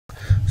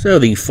So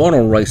the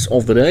final race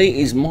of the day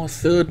is my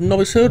third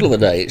novice hurdle of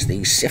the day. It's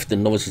the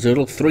Sefton Novices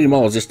hurdle, 3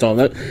 miles this time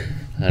though,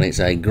 and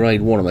it's a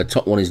grade 1, and the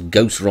top one is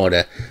Ghost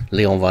Rider,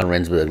 Leon van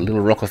Rensburg,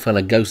 Little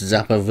Rockefeller, Ghost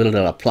Zapper, Villa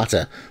de la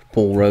Plata,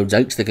 Paul Rhodes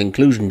 8th, the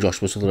conclusion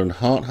Joshua Sutherland,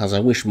 Hart Has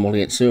a Wish,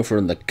 Molliet Surfer,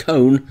 and the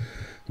Cone,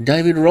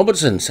 David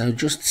Robertson. So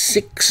just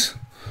 6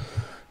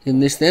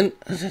 in this then.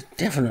 There's a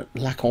definite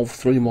lack of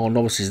 3 mile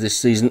novices this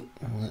season.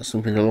 That's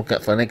something to look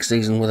at for next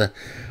season, whether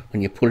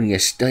when you're putting your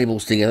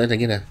stables together to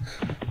get a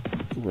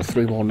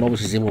 3 mile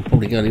novices in, will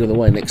probably go the other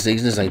way next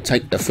season as they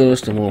take the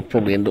first, and we'll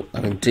probably end up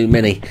having too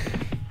many.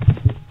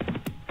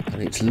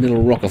 And it's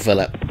Little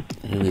Rockefeller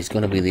who is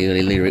going to be the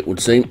early leader, it would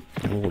seem.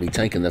 They've already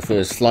taken the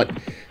first flight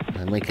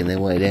and making their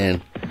way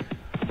down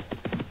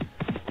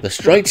the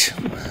straight,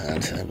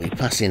 and they'll be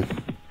passing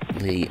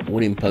the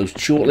winning post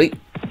shortly.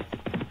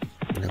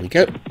 There we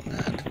go,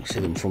 and we see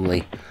them from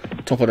the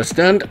top of the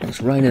stand. It's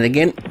raining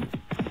again.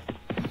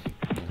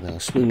 They'll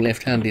swing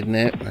left-handed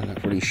now, and a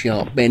pretty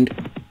sharp bend.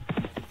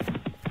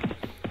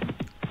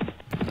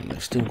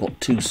 Still got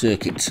 2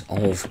 circuits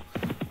of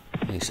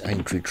this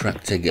entry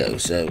track to go,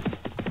 so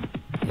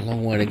a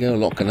long way to go. A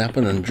lot can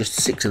happen, and just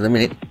 6 of the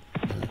minute.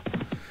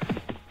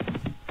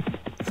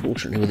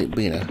 Fortunately, with it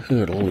being a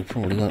hurdle, we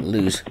probably won't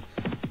lose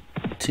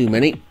too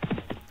many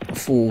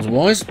falls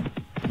wise.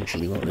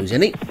 Actually, won't lose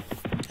any.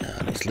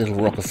 And it's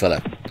Little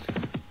Rockefeller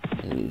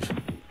who's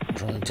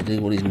trying to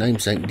do what his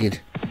namesake did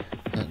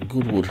at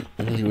Goodwood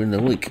earlier in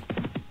the week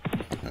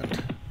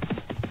and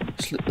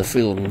slip the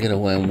field and get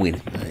away and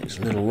win. It's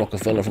Little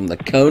Rockefeller from the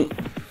Cone,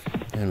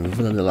 and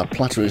Villa de la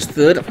Plata is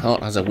 3rd,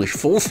 Hart Has a Wish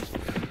 4th,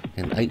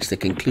 and 8th the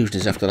conclusion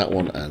is after that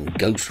one, and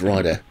Ghost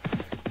Rider,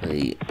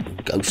 the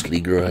ghostly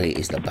grey,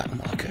 is the back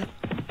marker.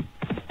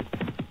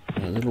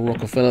 Little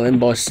Rockefeller then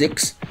by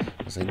 6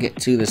 as they get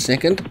to the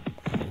second,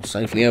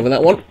 safely over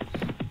that one.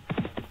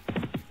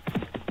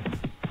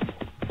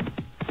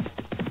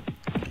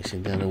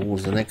 Racing down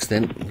towards the next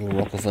then, Little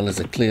Rockefeller's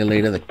a clear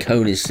leader, the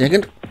Cone is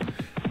 2nd.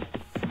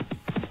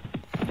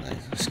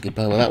 Skip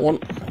over that one.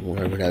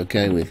 We're over it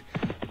okay with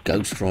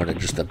Ghost Rider,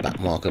 just the back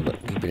marker, but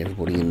keeping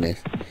everybody in there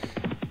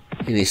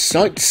in his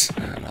sights.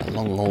 And a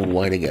long old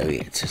way to go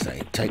yet as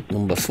they take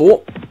number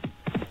 4.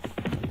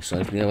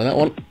 Safely over that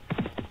one.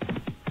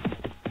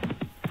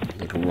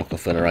 Little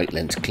Rockefeller 8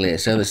 lengths clear.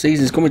 So the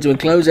season's coming to a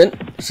close then.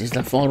 This is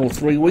the final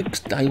 3 weeks.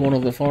 Day 1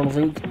 of the final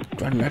 3 weeks.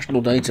 Grand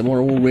National Day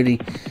tomorrow already.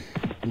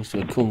 Seems to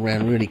have come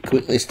round really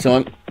quick this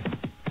time.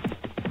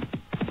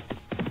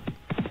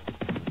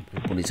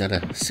 He's had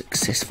a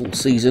successful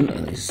season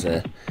and is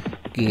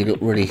geared up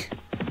ready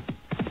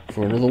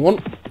for another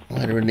one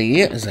later in the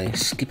year as they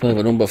skip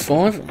over number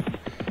 5.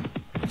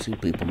 2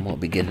 people might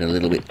be getting a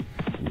little bit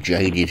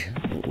jaded,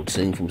 it would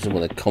seem, from some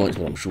of the comments,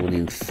 but I'm sure the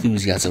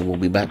enthusiasm will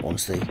be back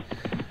once the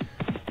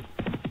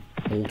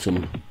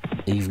autumn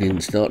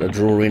evenings start to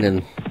draw in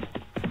and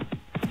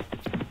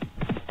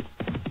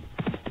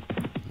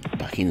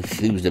back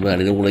enthused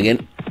about it all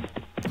again.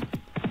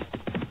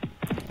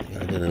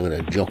 With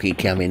a jockey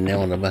cam in now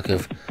on the back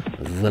of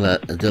Villa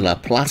de la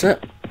Plata.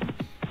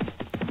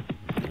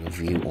 A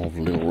view of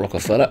Little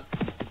Rockefeller,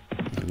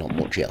 and not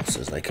much else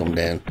as they come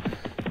down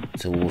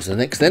towards the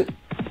next then.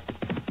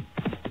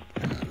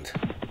 And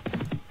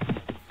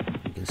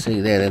you can see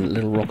there then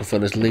Little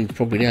Rockefeller's lead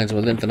probably down to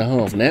a length and a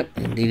half now.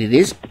 Indeed it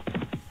is.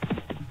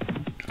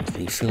 As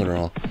the fielder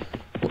are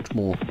much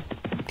more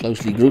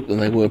closely grouped than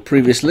they were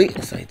previously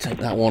as they take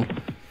that one.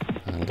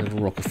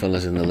 Little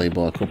Rockefeller's in the lead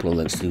by a couple of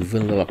lengths to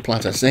Villa de la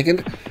Plata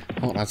 2nd,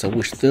 Hart Has a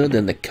Wish 3rd,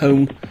 then the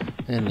Cone,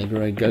 and the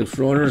Grey Ghost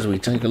Rider as we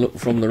take a look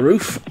from the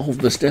roof of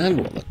the stand,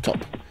 well, the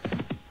top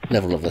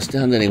level of the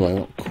stand anyway,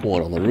 not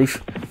quite on the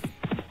roof.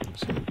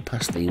 So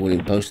past the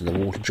winning post of the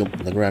water jump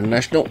for the Grand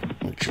National,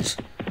 which is,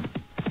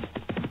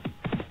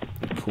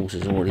 of course,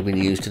 has already been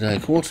used today,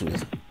 of course,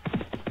 with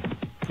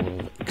a couple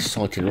of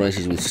exciting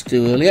races with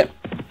Stu earlier.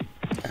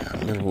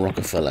 And Little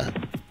Rockefeller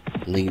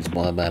leads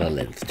by about a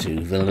length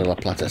to Villa de la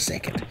Plata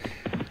 2nd.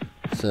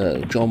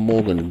 So John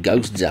Morgan,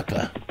 Ghost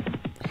Zapper,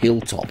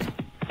 Hilltop,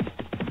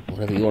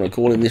 whatever you want to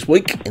call him this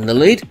week, in the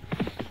lead.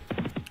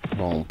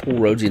 Paul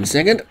Rhodes in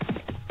 2nd.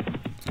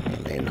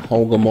 And then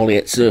Holger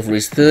Molliet Surfer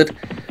is 3rd.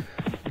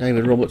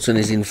 David Robertson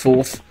is in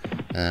 4th.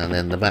 And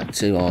then the back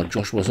 2 are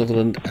Joshua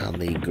Sutherland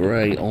and the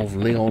grey of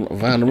Leon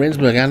van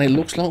Rensburg. And it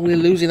looks like we're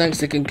losing 8th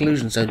to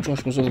conclusion. So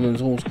Joshua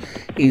Sutherland's horse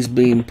is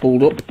being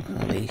pulled up.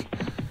 And the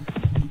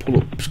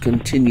pull-ups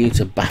continue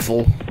to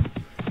baffle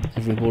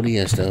everybody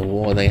as to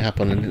why they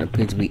happen, and didn't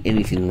appear to be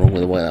anything wrong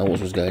with the way that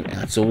horse was going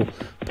at all.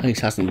 Pace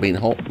hasn't been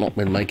hot, not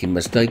been making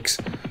mistakes.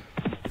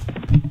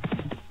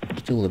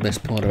 Still the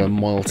best part of a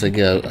mile to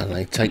go, and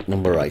they take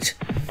number 8.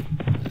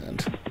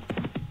 And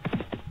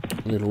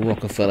Little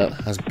Rockefeller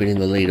has been in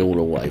the lead all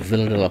the way.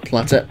 Villa de la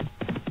Plata,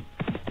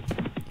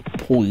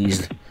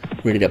 poised,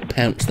 ready to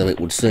pounce though it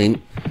would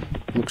seem.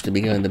 Looks to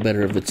be going the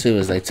better of the 2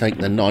 as they take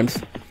the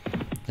 9th.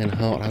 Then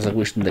Hart Has a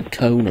Wish in the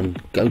Cone,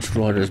 and Ghost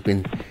Rider has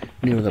been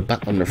nearer the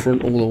back than the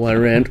front all the way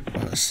around.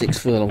 6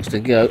 furlongs to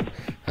go,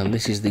 and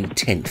this is the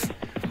 10th.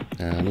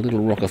 And Little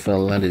Rockefeller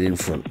landed in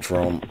front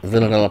from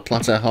Villa de la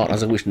Plata. Heart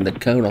Has a Wish in the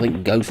cone. I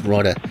think Ghost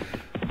Rider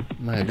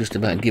may have just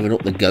about given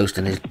up the Ghost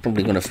and is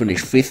probably going to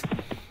finish 5th.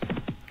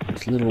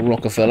 It's Little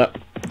Rockefeller,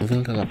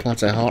 Villa de la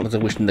Plata, Heart Has a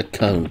Wish in the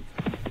cone.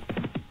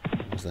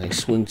 As they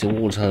swing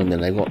towards home,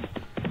 then they've got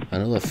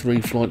another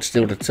 3 flights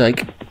still to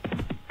take.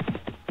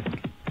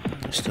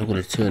 Still got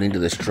to turn into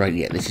the straight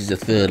yet. This is the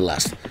 3rd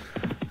last.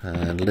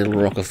 And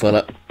Little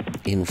Rockefeller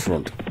in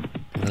front.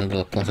 Villa de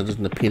la Plata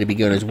doesn't appear to be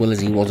going as well as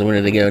he was a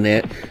minute ago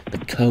now. The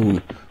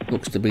cone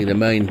looks to be the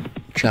main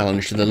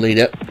challenge to the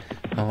leader.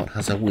 Heart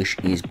Has a Wish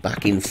is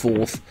back in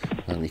 4th.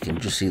 And you can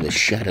just see the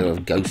shadow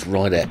of Ghost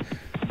Rider.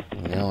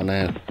 They are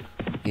now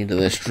into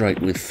the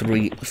straight with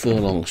 3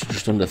 furlongs,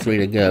 just under 3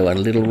 to go, and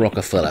Little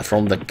Rockefeller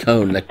from the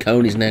cone. The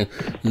cone is now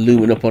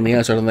looming up on the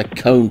outside, and the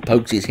cone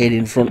pokes his head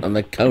in front, and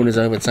the cone has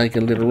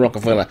overtaken Little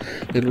Rockefeller.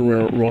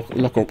 Little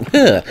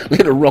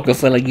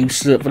Rockefeller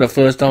usurped for the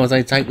first time as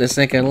they take the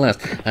 2nd last,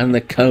 and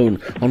the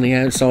cone on the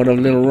outside of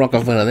Little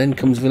Rockefeller. Then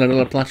comes Villa de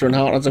la Plata and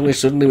Heart Has a Wish.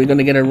 Suddenly we're going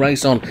to get a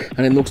race on,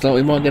 and it looks like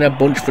we might get a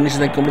bunch finish as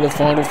they come to the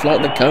final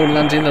flight. The cone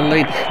lands in the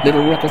lead.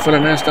 Little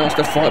Rockefeller now starts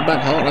to fight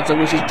back. Heart Has a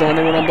Wish is trying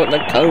to run on, but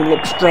the cone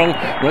looks strong.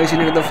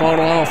 Racing into the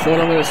final half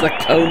furlong, and it's the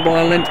cone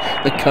by a length.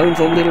 The cone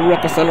from Little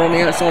Rockefeller on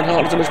the outside,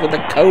 Heart Has a Wish, but the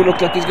cone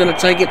looks like he's going to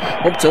take it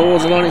up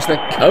towards the line. It's the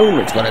cone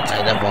that's going to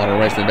take the final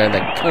race today.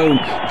 The cone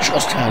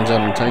just hangs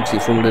on and takes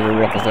it from Little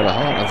Rockefeller.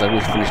 Heart Has a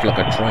Wish finished like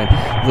a train.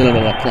 Villa de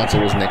la Plata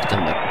was next,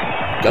 and the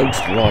Ghost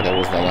Rider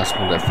was the last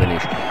one to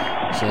finish.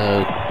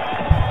 So,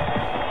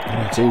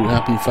 2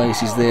 happy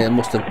faces there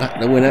must have backed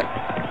the winner.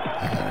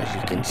 As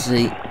you can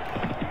see,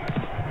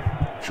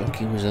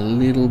 jockey was a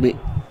little bit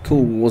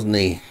cool, wasn't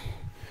he?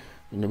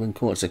 Wouldn't have been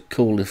quite so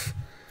cool if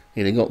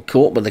he'd have got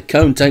caught, but the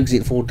cone takes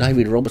it for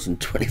David Robertson,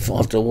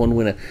 25 to 1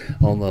 winner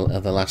on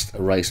the last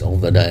race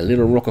of the day.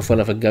 Little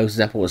Rockefeller for Ghost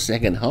Zappa was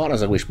 2nd, Heart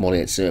Has a Wish,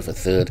 Molly at Surf for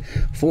 3rd,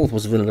 4th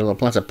was Villa de la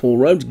Plata, Paul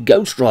Rhodes.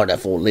 Ghost Rider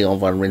for Leon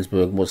van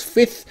Rensburg was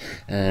 5th,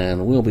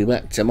 and we'll be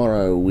back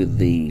tomorrow with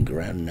the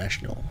Grand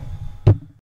National.